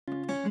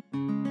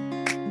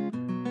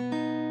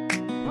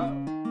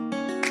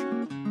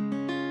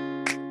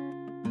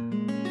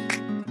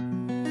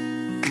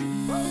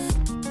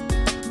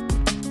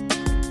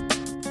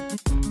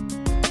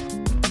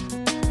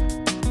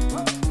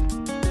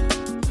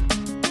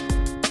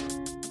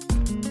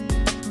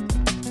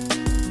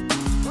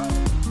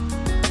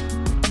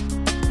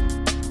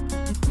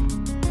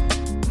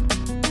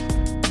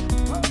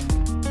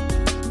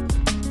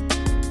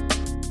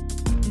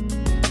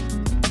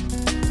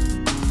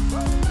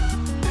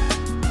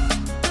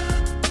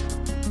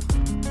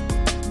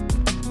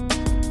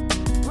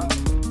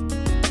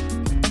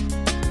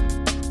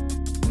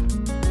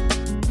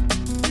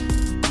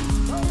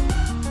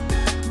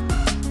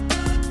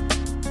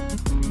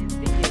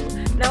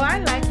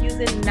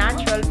using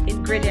natural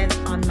ingredients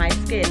on my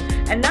skin.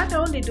 And not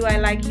only do I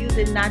like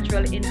using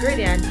natural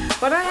ingredients,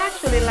 but I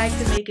actually like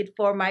to make it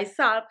for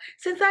myself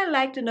since I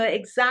like to know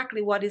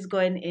exactly what is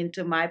going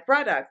into my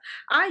product.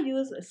 I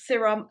use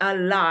serum a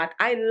lot.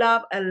 I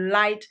love a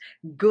light,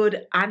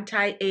 good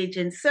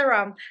anti-aging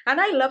serum,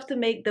 and I love to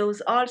make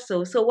those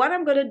also. So what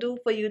I'm going to do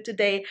for you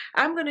today,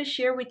 I'm going to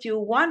share with you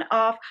one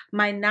of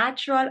my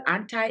natural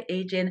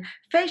anti-aging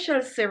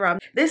facial serum.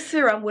 This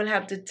serum will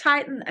help to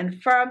tighten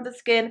and firm the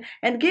skin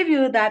and give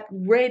you that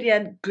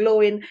radiant,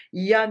 glowing,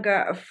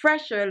 younger,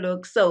 fresher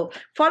look. So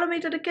follow me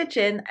to the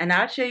kitchen and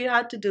I'll show you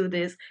how to do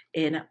this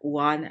in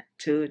 1,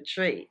 2,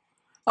 3.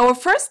 Our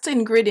first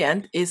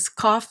ingredient is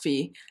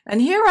coffee,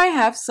 and here I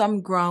have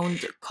some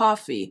ground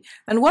coffee.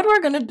 And what we're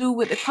going to do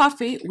with the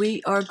coffee,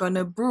 we are going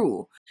to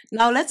brew.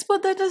 Now let's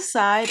put that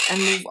aside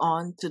and move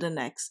on to the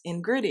next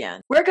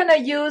ingredient. We're going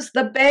to use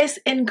the base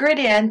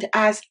ingredient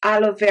as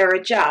aloe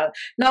vera gel.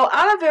 Now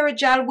aloe vera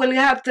gel will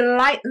help to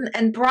lighten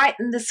and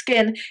brighten the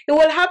skin. It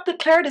will help to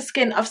clear the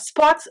skin of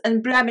spots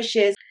and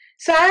blemishes.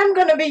 So I'm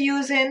going to be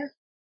using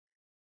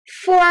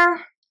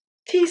 4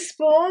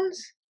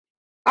 teaspoons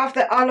of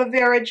the aloe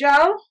vera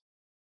gel.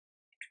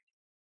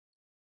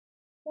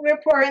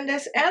 We're pouring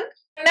this in.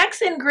 The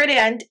next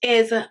ingredient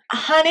is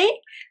honey,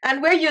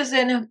 and we're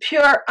using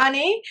pure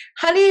honey.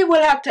 Honey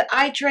will help to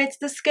hydrate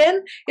the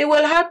skin. It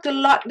will help to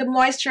lock the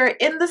moisture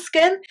in the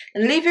skin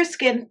and leave your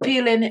skin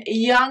feeling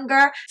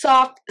younger,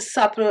 soft,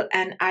 supple,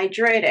 and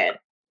hydrated.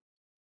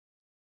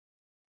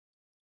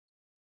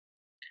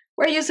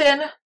 We're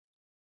using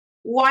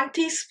 1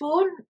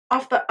 teaspoon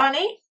of the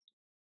honey.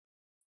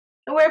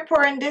 We're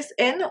pouring this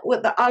in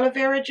with the aloe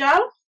vera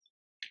gel.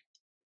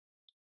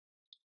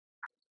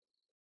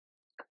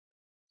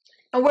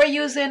 And we're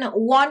using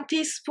 1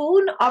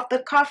 teaspoon of the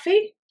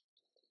coffee.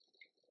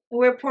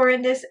 We're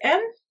pouring this in.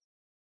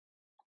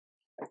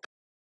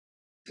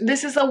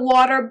 This is a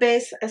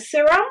water-based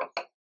serum.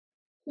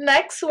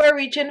 Next, we're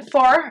reaching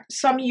for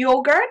some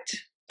yogurt.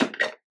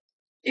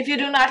 If you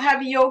do not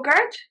have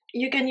yogurt,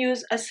 you can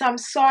use some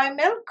soy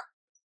milk.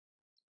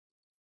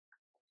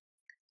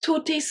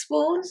 2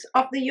 teaspoons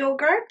of the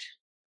yogurt.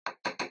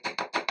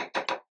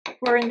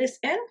 Pouring this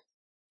in.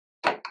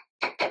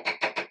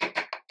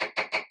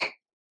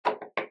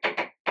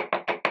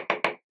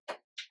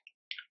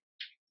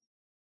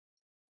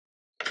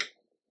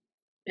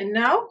 And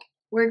now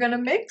we're gonna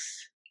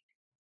mix.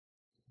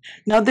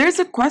 Now there's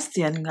a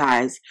question,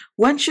 guys.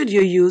 When should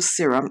you use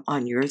serum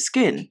on your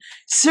skin?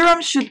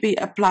 Serum should be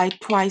applied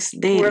twice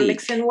daily. We're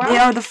mixing well. They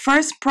are the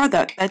first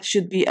product that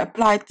should be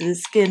applied to the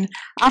skin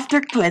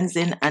after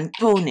cleansing and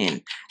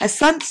toning. A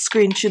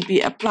sunscreen should be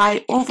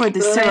applied over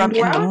the serum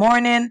in the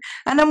morning,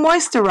 and a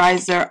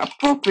moisturizer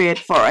appropriate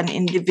for an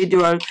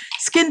individual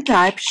skin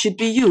type should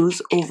be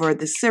used over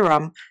the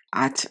serum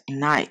at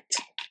night.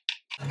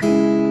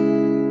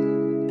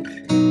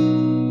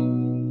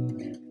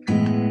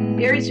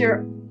 Here is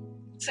your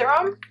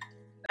serum,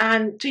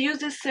 and to use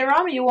this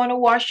serum you want to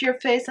wash your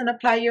face and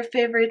apply your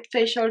favorite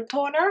facial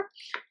toner,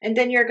 and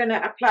then you're going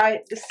to apply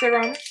the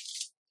serum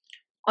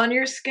on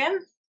your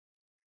skin.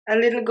 A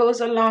little goes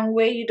a long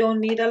way, you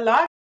don't need a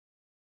lot.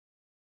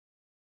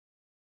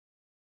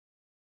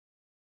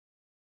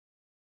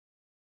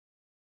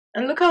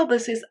 And look how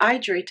this is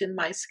hydrating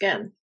my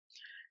skin.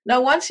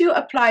 Now once you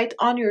apply it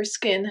on your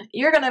skin,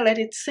 you're going to let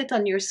it sit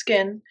on your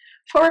skin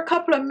for a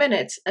couple of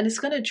minutes, and it's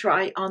going to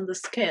dry on the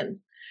skin.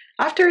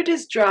 After it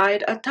is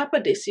dried, on top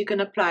of this, you can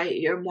apply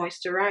your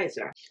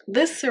moisturizer.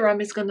 This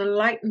serum is going to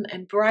lighten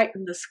and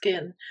brighten the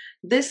skin.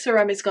 This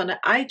serum is going to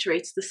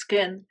hydrate the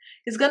skin.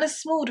 It's going to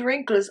smooth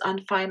wrinkles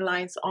and fine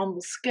lines on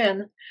the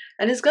skin.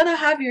 And it's going to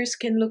have your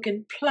skin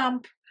looking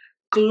plump,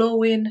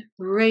 glowing,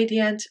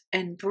 radiant,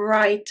 and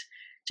bright.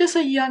 Just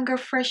a younger,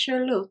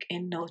 fresher look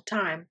in no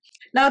time.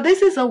 Now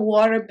this is a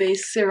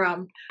water-based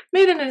serum,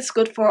 meaning it's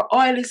good for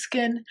oily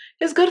skin,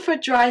 it's good for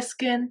dry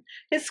skin,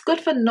 it's good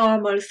for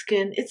normal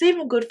skin, it's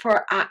even good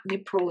for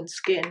acne-prone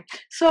skin.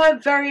 So a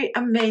very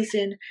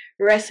amazing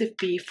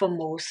recipe for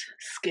most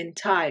skin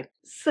types.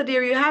 So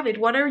there you have it.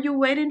 What are you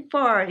waiting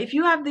for? If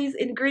you have these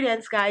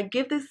ingredients, guys,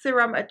 give this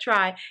serum a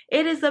try.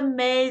 It is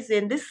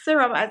amazing. This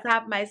serum has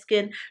had my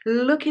skin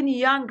looking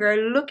younger,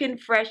 looking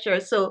fresher.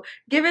 So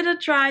give it a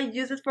try,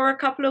 use it for a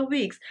couple of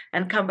weeks,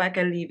 and come back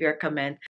and leave your comment.